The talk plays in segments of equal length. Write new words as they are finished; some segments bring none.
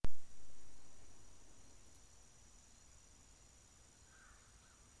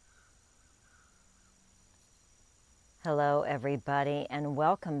Hello, everybody, and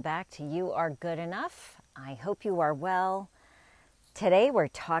welcome back to You Are Good Enough. I hope you are well. Today we're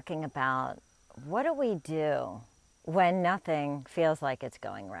talking about what do we do when nothing feels like it's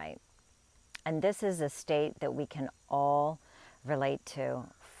going right? And this is a state that we can all relate to.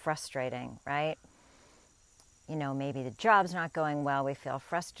 Frustrating, right? You know, maybe the job's not going well. We feel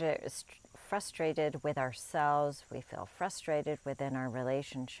frustrated with ourselves. We feel frustrated within our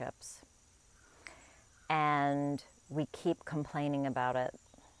relationships. And we keep complaining about it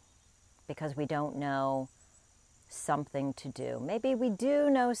because we don't know something to do. Maybe we do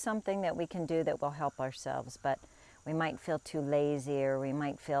know something that we can do that will help ourselves, but we might feel too lazy or we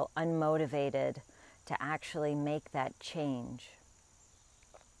might feel unmotivated to actually make that change.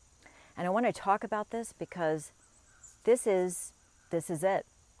 And I want to talk about this because this is it.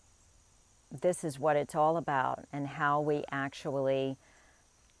 This is what it's all about, and how we actually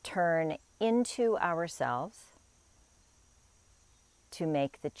turn into ourselves to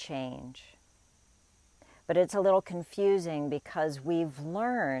make the change. But it's a little confusing because we've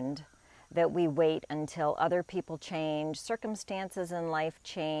learned that we wait until other people change, circumstances in life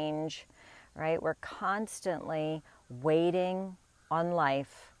change, right? We're constantly waiting on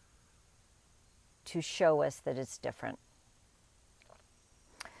life to show us that it's different.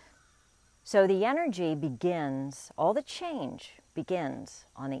 So the energy begins, all the change begins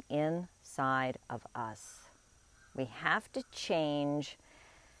on the inside of us. We have to change.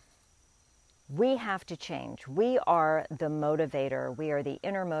 We have to change. We are the motivator. We are the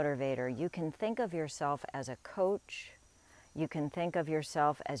inner motivator. You can think of yourself as a coach. You can think of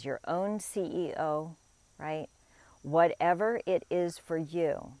yourself as your own CEO, right? Whatever it is for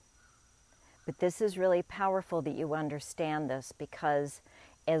you. But this is really powerful that you understand this, because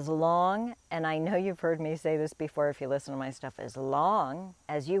as long, and I know you've heard me say this before if you listen to my stuff, as long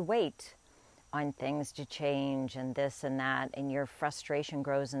as you wait on things to change and this and that, and your frustration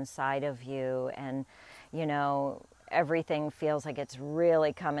grows inside of you, and, you know, everything feels like it's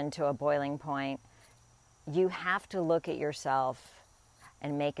really coming to a boiling point, you have to look at yourself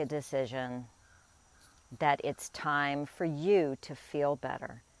and make a decision that it's time for you to feel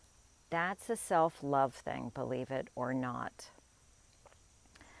better. That's a self-love thing, believe it or not.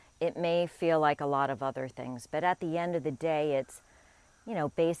 It may feel like a lot of other things, but at the end of the day, it's, you know,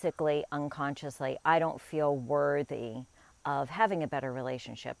 basically unconsciously, I don't feel worthy of having a better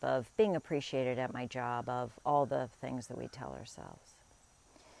relationship, of being appreciated at my job, of all the things that we tell ourselves.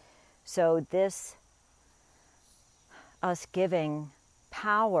 So this, us giving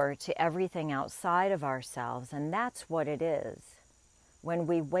power to everything outside of ourselves, and that's what it is. When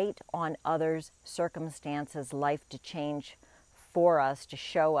we wait on others' circumstances, life to change for us, to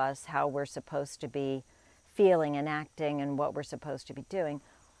show us how we're supposed to be feeling and acting and what we're supposed to be doing,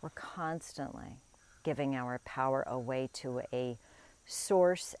 we're constantly giving our power away to a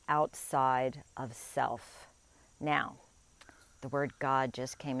source outside of self. Now, the word God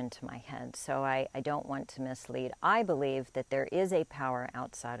just came into my head, so I don't want to mislead. I believe that there is a power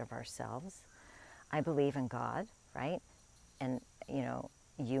outside of ourselves. I believe in God, right? And, you know,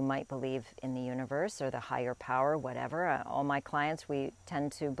 you might believe in the universe or the higher power, whatever. All my clients, we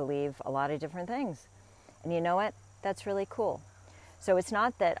tend to believe a lot of different things. And you know what? That's really cool. So it's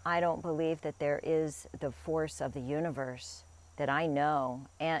not that I don't believe that there is the force of the universe that I know,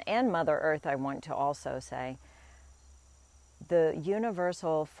 and Mother Earth, I want to also say. The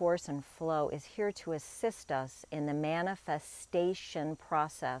universal force and flow is here to assist us in the manifestation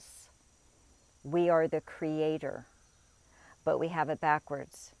process. We are the creator, but we have it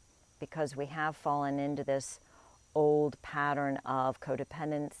backwards because we have fallen into this old pattern of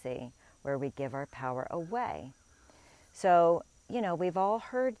codependency where we give our power away. So, you know, we've all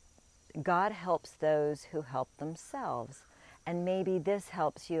heard God helps those who help themselves. And maybe this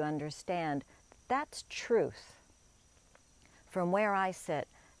helps you understand that's truth. From where I sit,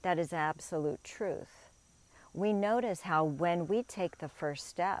 that is absolute truth. We notice how when we take the first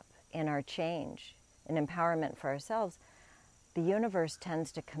step in our change, in empowerment for ourselves, the universe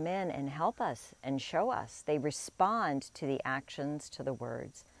tends to come in and help us and show us. They respond to the actions, to the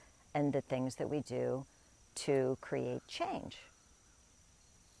words, and the things that we do to create change.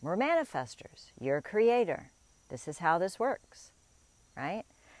 We're manifestors. You're a creator. This is how this works, right?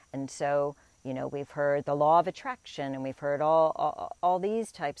 And so, you know, we've heard the law of attraction, and we've heard all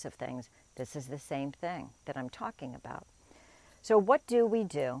these types of things. This is the same thing that I'm talking about. So what do we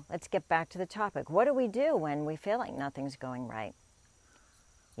do? Let's get back to the topic. What do we do when we feel like nothing's going right?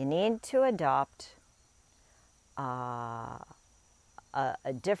 You need to adopt a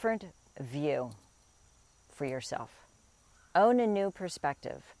different view for yourself. Own a new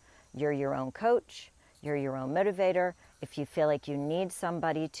perspective. You're your own coach. You're your own motivator. If you feel like you need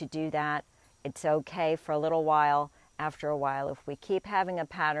somebody to do that, it's okay for a little while. After a while, if we keep having a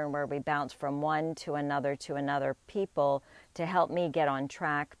pattern where we bounce from one to another people to help me get on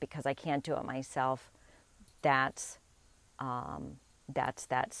track because I can't do it myself, that's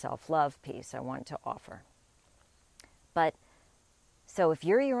that self-love piece I want to offer. But so if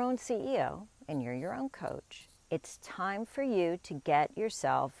you're your own CEO and you're your own coach, it's time for you to get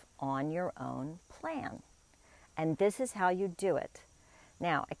yourself on your own plan. And this is how you do it.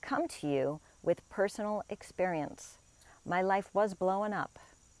 Now, I come to you with personal experience. My life was blowing up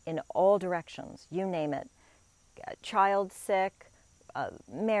in all directions, you name it. Child sick,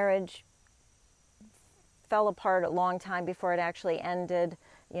 marriage fell apart a long time before it actually ended.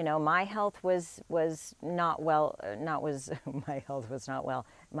 You know, my health was not well, my health was not well.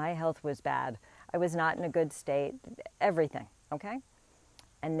 My health was bad. I was not in a good state, everything, okay?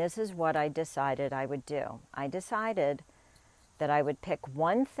 And this is what I decided I would do. I decided that I would pick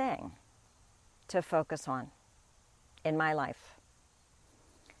one thing to focus on in my life.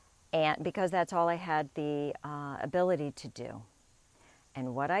 And because that's all I had the ability to do.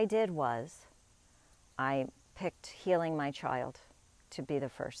 And what I did was I picked healing my child to be the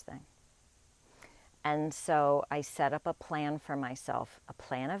first thing. And so I set up a plan for myself, a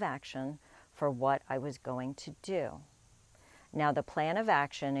plan of action for what I was going to do. Now, the plan of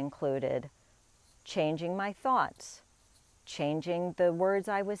action included changing my thoughts, changing the words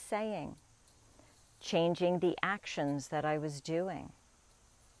I was saying, changing the actions that I was doing.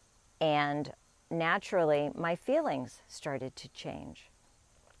 And naturally, my feelings started to change.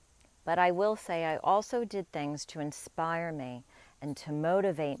 But I will say I also did things to inspire me and to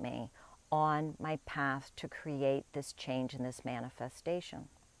motivate me on my path to create this change and this manifestation.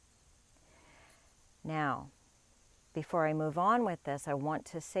 Now, before I move on with this, I want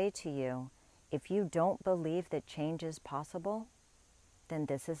to say to you, if you don't believe that change is possible, then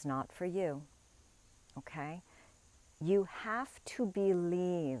this is not for you, okay? You have to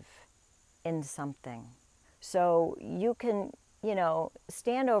believe in something. So you can,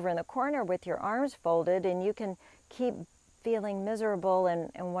 stand over in the corner with your arms folded and you can keep feeling miserable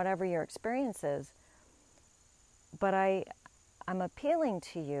and whatever your experience is. But I'm appealing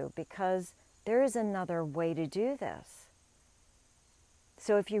to you because there is another way to do this.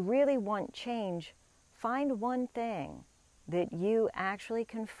 So if you really want change, find one thing that you actually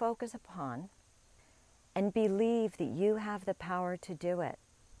can focus upon and believe that you have the power to do it.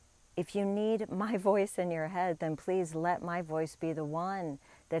 If you need my voice in your head, then please let my voice be the one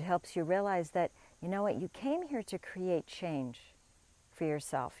that helps you realize that, you know what, you came here to create change for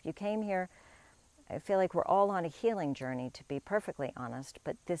yourself. You came here, I feel like we're all on a healing journey, to be perfectly honest,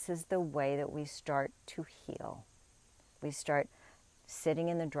 but this is the way that we start to heal. We start sitting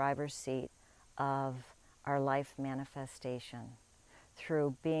in the driver's seat of our life manifestation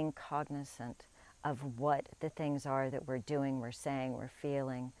through being cognizant of what the things are that we're doing, we're saying, we're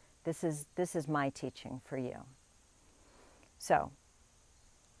feeling. This is my teaching for you. So,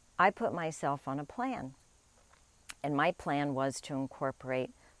 I put myself on a plan. And my plan was to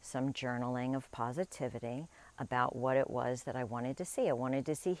incorporate some journaling of positivity about what it was that I wanted to see. I wanted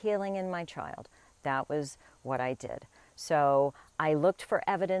to see healing in my child. That was what I did. So I looked for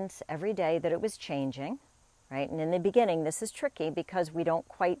evidence every day that it was changing, right? And in the beginning, this is tricky because we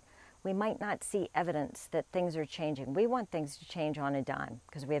might not see evidence that things are changing. We want things to change on a dime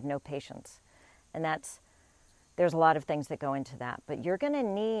because we have no patience. And there's a lot of things that go into that. But you're going to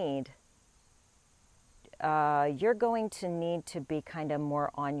need to be kind of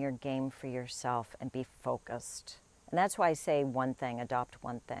more on your game for yourself and be focused. And that's why I say one thing, adopt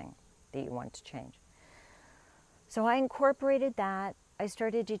one thing that you want to change. So I incorporated that. I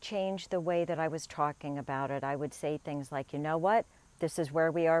started to change the way that I was talking about it. I would say things like, you know what? This is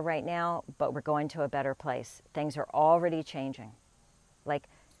where we are right now, but we're going to a better place. Things are already changing. Like,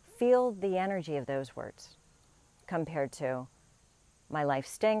 feel the energy of those words compared to my life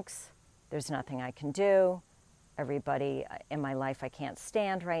stinks. There's nothing I can do. Everybody in my life I can't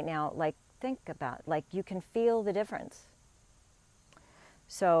stand right now. Like, think about, you can feel the difference.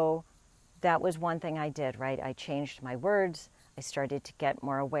 So that was one thing I did, right? I changed my words. I started to get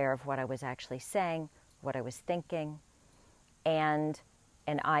more aware of what I was actually saying, what I was thinking, and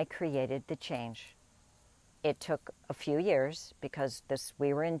I created the change. It took a few years because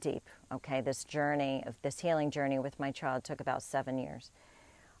we were in deep, okay? This healing journey with my child took about 7 years.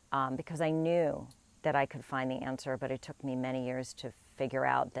 Because I knew that I could find the answer, but it took me many years to figure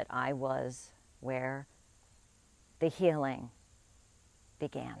out that I was where the healing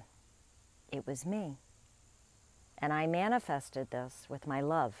began. It was me. And I manifested this with my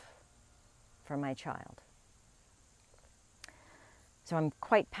love. for my child. So I'm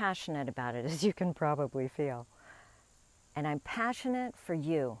quite passionate about it, as you can probably feel. And I'm passionate for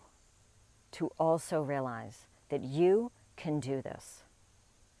you to also realize that you can do this.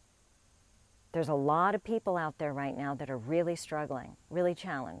 There's a lot of people out there right now that are really struggling, really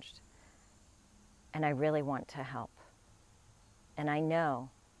challenged. And I really want to help. And I know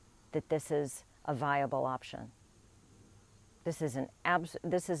that this is a viable option. This is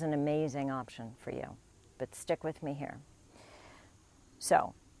an amazing option for you. But stick with me here.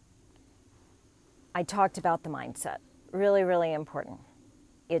 So, I talked about the mindset. Really, really important.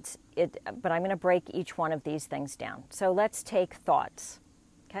 But I'm going to break each one of these things down. So let's take thoughts.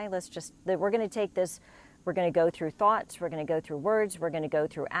 Okay, we're going to take this, we're going to go through thoughts, we're going to go through words, we're going to go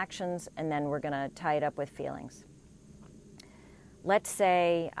through actions, and then we're going to tie it up with feelings. Let's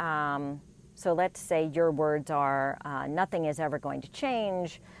say your words are, nothing is ever going to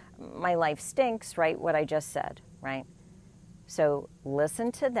change, my life stinks, right? What I just said, right? So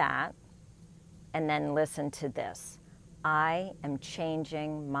listen to that, and then listen to this. I am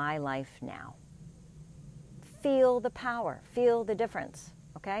changing my life now. Feel the power, feel the difference.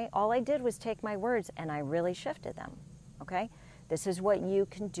 Okay? All I did was take my words and I really shifted them. Okay? This is what you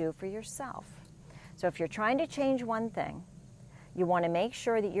can do for yourself. So if you're trying to change one thing, you want to make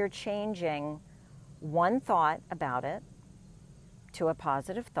sure that you're changing one thought about it to a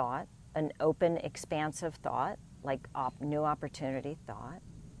positive thought, an open, expansive thought, like new opportunity thought.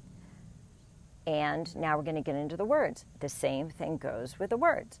 And now we're going to get into the words. The same thing goes with the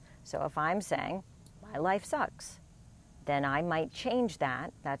words. So if I'm saying, my life sucks, then I might change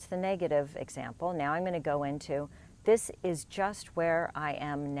that. That's the negative example. Now I'm going to go into, this is just where I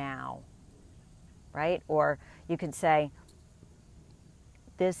am now, right? Or you could say,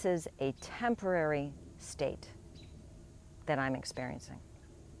 this is a temporary state that I'm experiencing.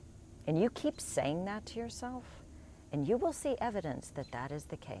 And you keep saying that to yourself, and you will see evidence that that is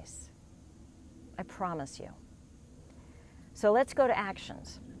the case. I promise you. So let's go to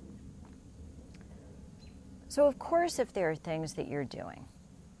actions. So of course, if there are things that you're doing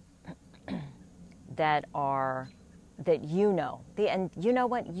that you know, and you know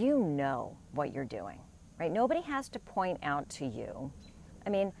what? You know what you're doing, right? Nobody has to point out to you. I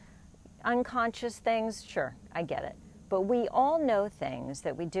mean, unconscious things, sure, I get it. But we all know things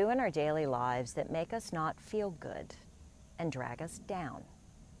that we do in our daily lives that make us not feel good and drag us down,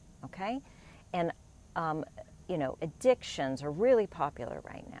 okay? And, addictions are really popular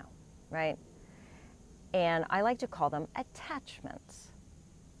right now, right? And I like to call them attachments.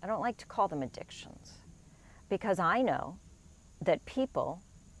 I don't like to call them addictions, because I know that people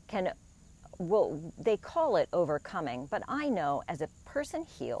they call it overcoming, but I know as a person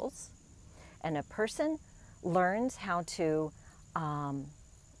heals and a person learns how to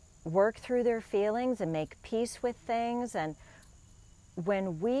work through their feelings and make peace with things, and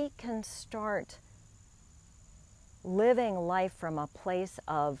when we can start living life from a place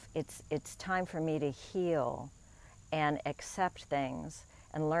of it's time for me to heal and accept things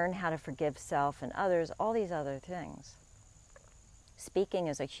and learn how to forgive self and others, all these other things. Speaking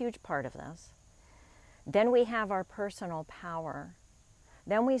is a huge part of this. Then we have our personal power.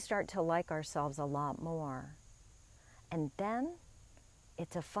 Then we start to like ourselves a lot more. And then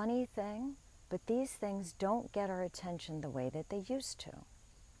it's a funny thing, but these things don't get our attention the way that they used to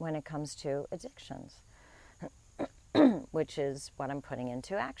when it comes to addictions. Which is what I'm putting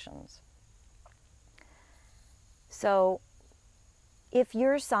into actions. So if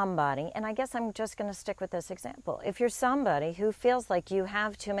you're somebody, and I guess I'm just going to stick with this example, if you're somebody who feels like you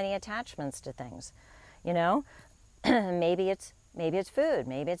have too many attachments to things, maybe it's food,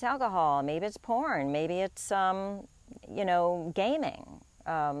 maybe it's alcohol, maybe it's porn, maybe it's gaming,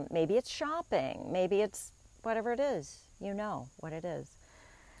 maybe it's shopping, maybe it's whatever it is, what it is.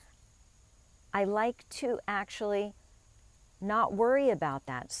 I like to actually not worry about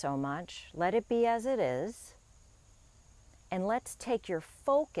that so much. Let it be as it is. And let's take your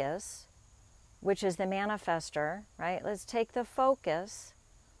focus, which is the manifester, right? Let's take the focus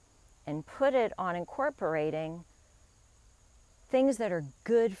and put it on incorporating things that are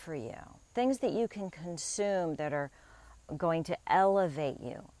good for you, things that you can consume that are going to elevate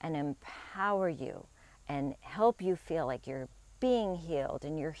you and empower you and help you feel like you're being healed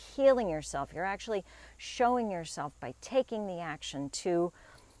and you're healing yourself. You're actually showing yourself by taking the action to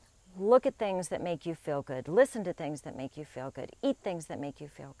look at things that make you feel good, listen to things that make you feel good, eat things that make you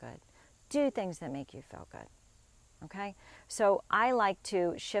feel good, do things that make you feel good. Okay? So I like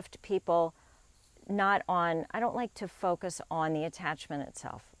to shift people I don't like to focus on the attachment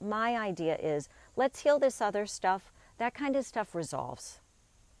itself. My idea is, let's heal this other stuff. That kind of stuff resolves.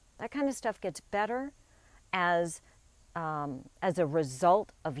 That kind of stuff gets better as a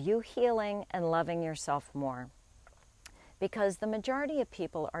result of you healing and loving yourself more. Because the majority of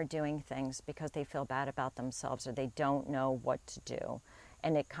people are doing things because they feel bad about themselves or they don't know what to do,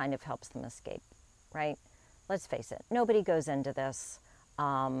 and it kind of helps them escape, right? Let's face it, nobody goes into this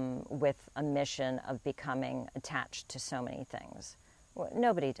with a mission of becoming attached to so many things.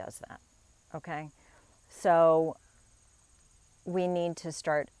 Nobody does that, okay? So we need to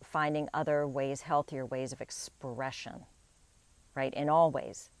start finding other ways, healthier ways of expression, right? In all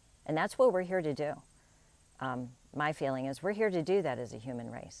ways. And that's what we're here to do. My feeling is we're here to do that as a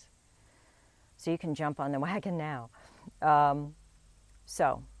human race. So you can jump on the wagon now.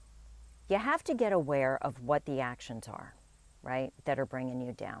 So you have to get aware of what the actions are, right, that are bringing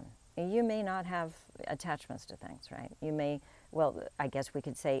you down. You may not have attachments to things, right? You may, well, I guess we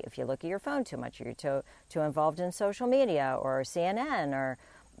could say if you look at your phone too much, you're too involved in social media or CNN or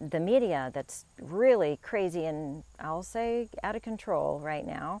the media that's really crazy and I'll say out of control right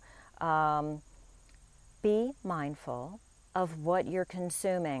now. Be mindful of what you're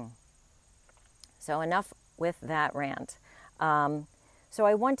consuming. So enough with that rant. So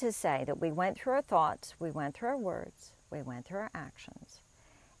I want to say that we went through our thoughts, we went through our words, we went through our actions,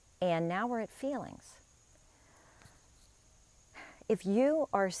 and now we're at feelings. If you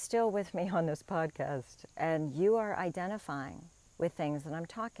are still with me on this podcast and you are identifying with things that I'm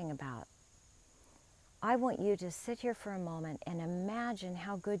talking about, I want you to sit here for a moment and imagine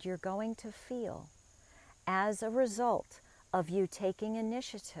how good you're going to feel as a result of you taking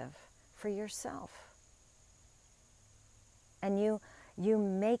initiative for yourself. And you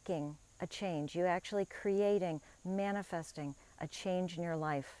making a change, you actually creating, manifesting a change in your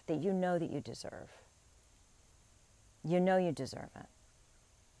life that you know that you deserve. You know you deserve it.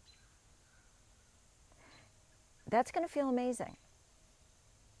 That's going to feel amazing.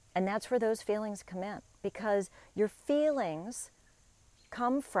 And that's where those feelings come in, because your feelings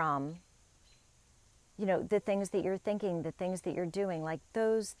come from, you know, the things that you're thinking, the things that you're doing, like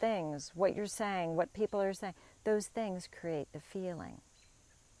those things, what you're saying, what people are saying, those things create the feeling,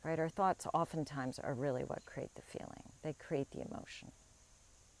 right? Our thoughts oftentimes are really what create the feeling. They create the emotion.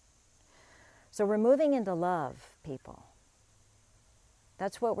 So we're moving into love, people.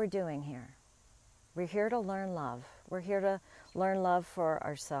 That's what we're doing here. We're here to learn love. We're here to learn love for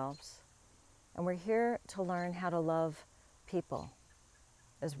ourselves. And we're here to learn how to love people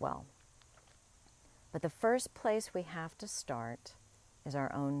as well. But the first place we have to start is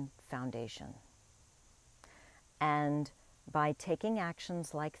our own foundation. And by taking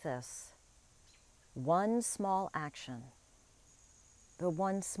actions like this, one small action, the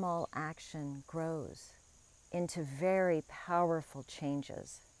one small action grows into very powerful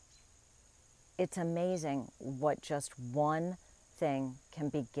changes. It's amazing what just one thing can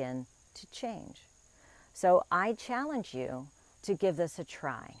begin to change. So I challenge you to give this a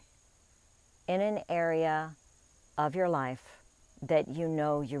try in an area of your life that you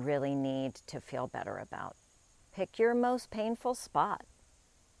know you really need to feel better about. Pick your most painful spot,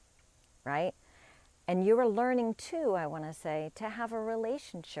 right? And you are learning too, I want to say, to have a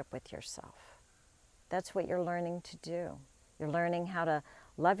relationship with yourself. That's what you're learning to do. You're learning how to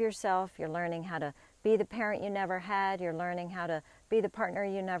love yourself. You're learning how to be the parent you never had. You're learning how to be the partner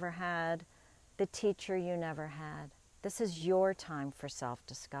you never had, the teacher you never had. This is your time for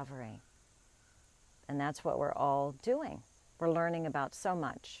self-discovery. And that's what we're all doing. We're learning about so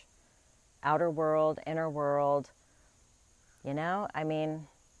much. Outer world, inner world. You know, I mean,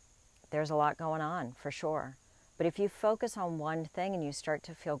 there's a lot going on for sure. But if you focus on one thing and you start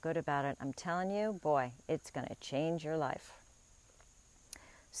to feel good about it, I'm telling you, boy, it's going to change your life.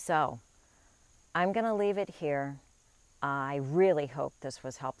 So, I'm going to leave it here. I really hope this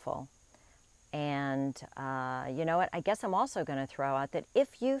was helpful. And you know what? I guess I'm also going to throw out that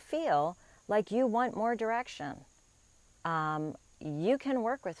if you feel like you want more direction, you can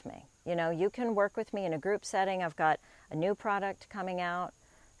work with me. You know, you can work with me in a group setting. I've got a new product coming out,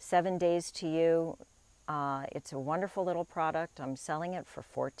 7 Days to You. It's a wonderful little product. I'm selling it for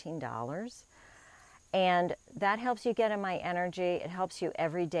 $14. And that helps you get in my energy. It helps you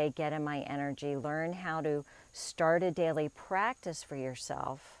every day get in my energy. Learn how to start a daily practice for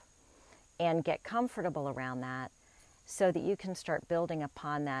yourself and get comfortable around that so that you can start building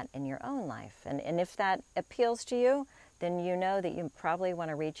upon that in your own life. And if that appeals to you, then you know that you probably want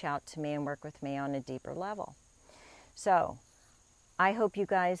to reach out to me and work with me on a deeper level. So I hope you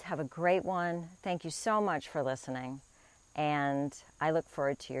guys have a great one. Thank you so much for listening. And I look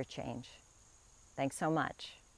forward to your change. Thanks so much.